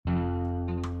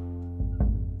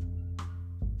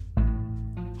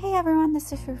Hey everyone,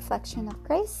 this is Reflection of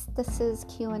Grace. This is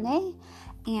Q&A,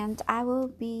 and I will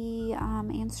be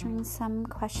answering some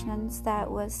questions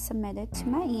that was submitted to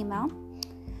my email.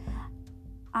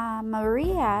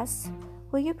 Marie asks,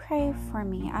 will you pray for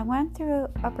me? I went through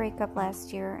a breakup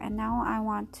last year, and now I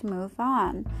want to move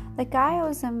on. The guy I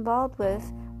was involved with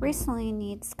recently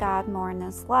needs God more in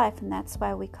his life, and that's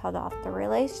why we cut off the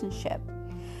relationship,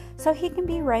 so he can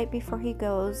be right before he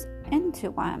goes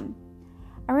into one.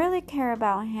 I really care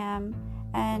about him,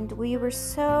 and we were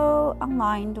so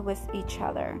aligned with each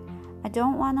other. I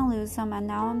don't want to lose him, and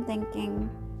now I'm thinking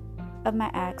of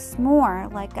my ex more,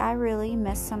 like I really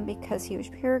miss him because he was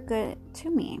pure good to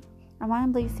me. I want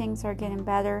to believe things are getting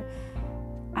better.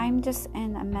 I'm just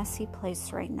in a messy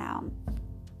place right now.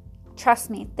 Trust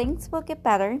me, things will get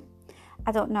better.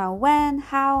 I don't know when,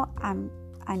 how,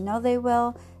 I know they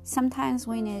will. Sometimes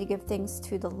we need to give things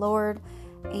to the Lord,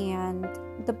 and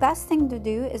the best thing to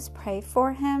do is pray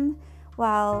for him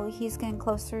while he's getting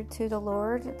closer to the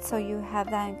Lord, so you have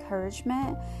that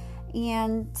encouragement.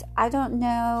 And I don't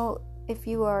know if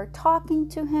you are talking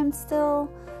to him still.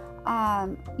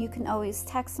 You can always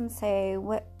text him, say,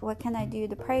 what can I do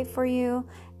to pray for you?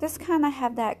 Just kind of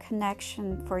have that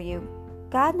connection for you.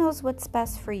 God knows what's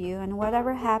best for you, and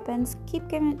whatever happens, keep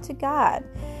giving it to God.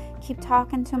 Keep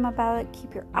talking to him about it.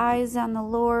 Keep your eyes on the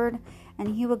Lord, and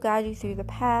he will guide you through the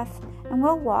path, and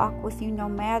will walk with you no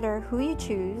matter who you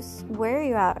choose, where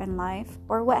you're at in life,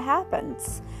 or what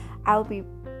happens. I'll be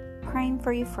praying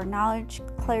for you for knowledge,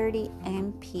 clarity,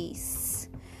 and peace.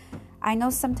 I know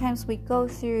sometimes we go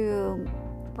through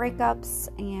breakups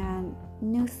and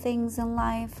new things in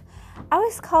life. I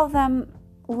always call them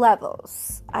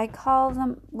levels. I call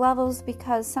them levels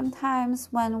because sometimes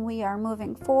when we are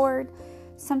moving forward,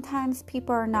 sometimes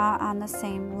people are not on the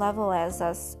same level as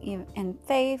us in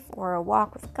faith or a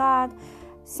walk with God.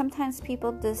 Sometimes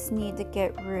people just need to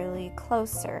get really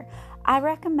closer. I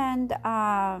recommend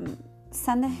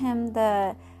sending him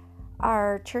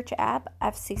our church app.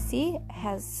 FCC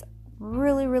has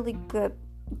really good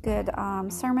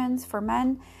sermons for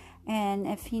men. And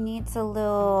if he needs a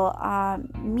little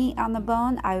meat on the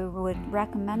bone, I would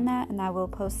recommend that, and I will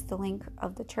post the link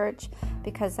of the church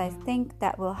because I think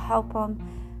that will help him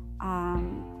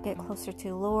get closer to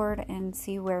the Lord and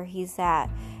see where he's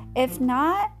at. If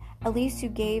not, at least you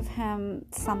gave him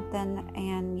something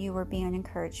and you were being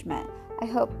encouragement. I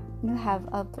hope you have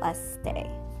a blessed day.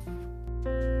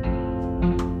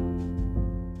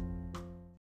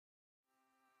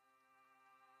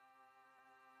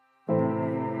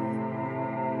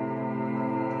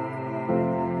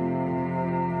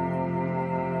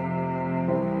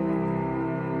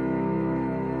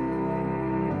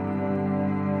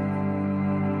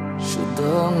 Should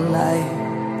the night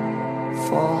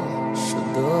fall, should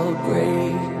the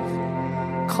grave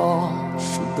call,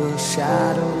 should the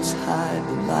shadows hide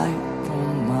the light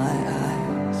from my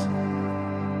eyes,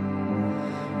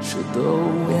 should the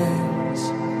winds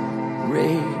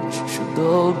rage, should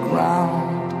the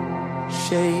ground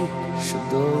shake, should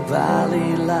the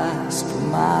valley last for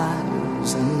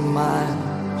miles and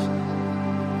miles,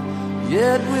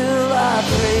 yet will I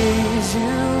praise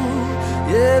you.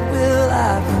 Yet will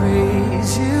I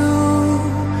praise you.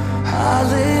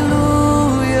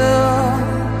 Hallelujah,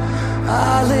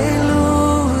 hallelujah.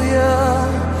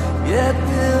 Yet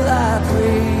will I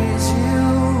praise you.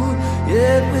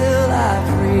 Yet will I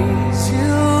praise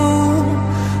you.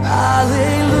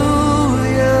 Hallelujah,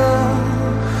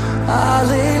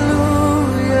 hallelujah.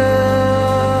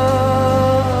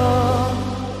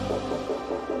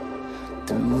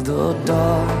 Through the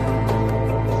dark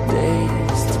days,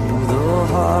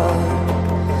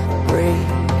 heartbreak,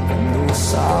 and though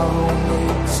sorrow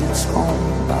makes its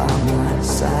home by my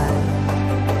side,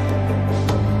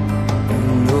 in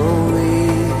the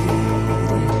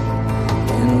waiting,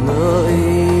 in the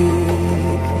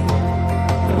aching,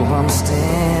 oh, I'm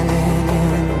standing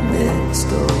in the midst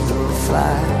of the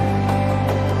fight.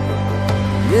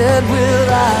 Yet will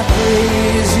I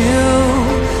praise you,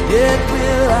 yet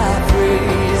will I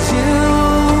praise you.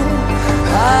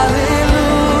 Hallelujah.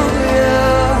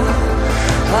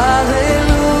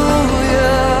 Hallelujah,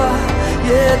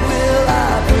 yet will I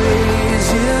praise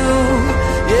you,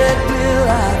 yet will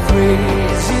I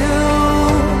praise you.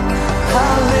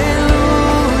 Hallelujah,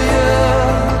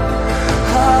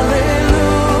 hallelujah.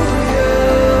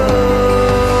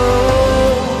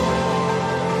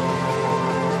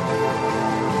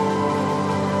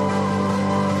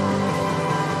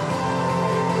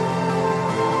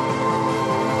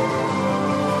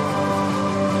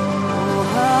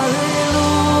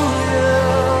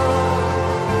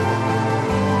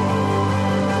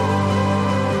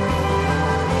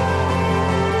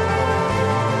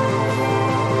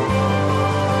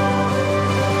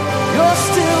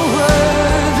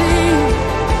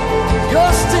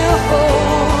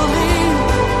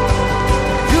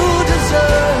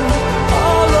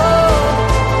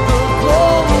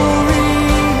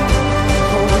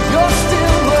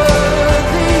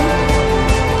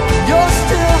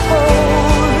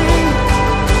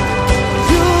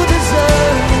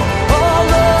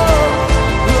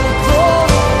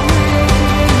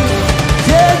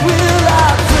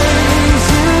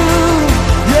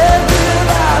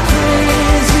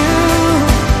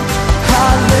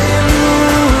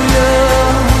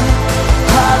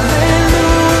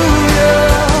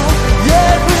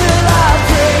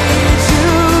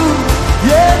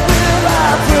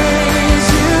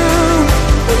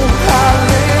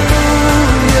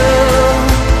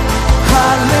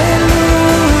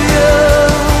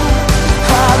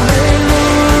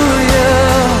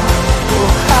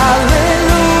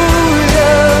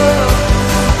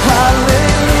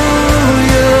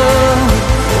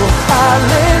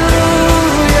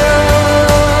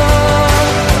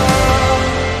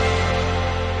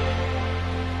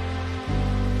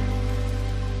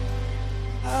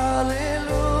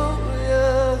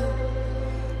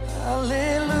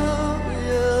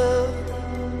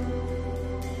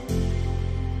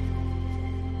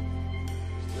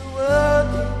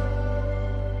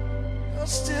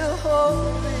 Still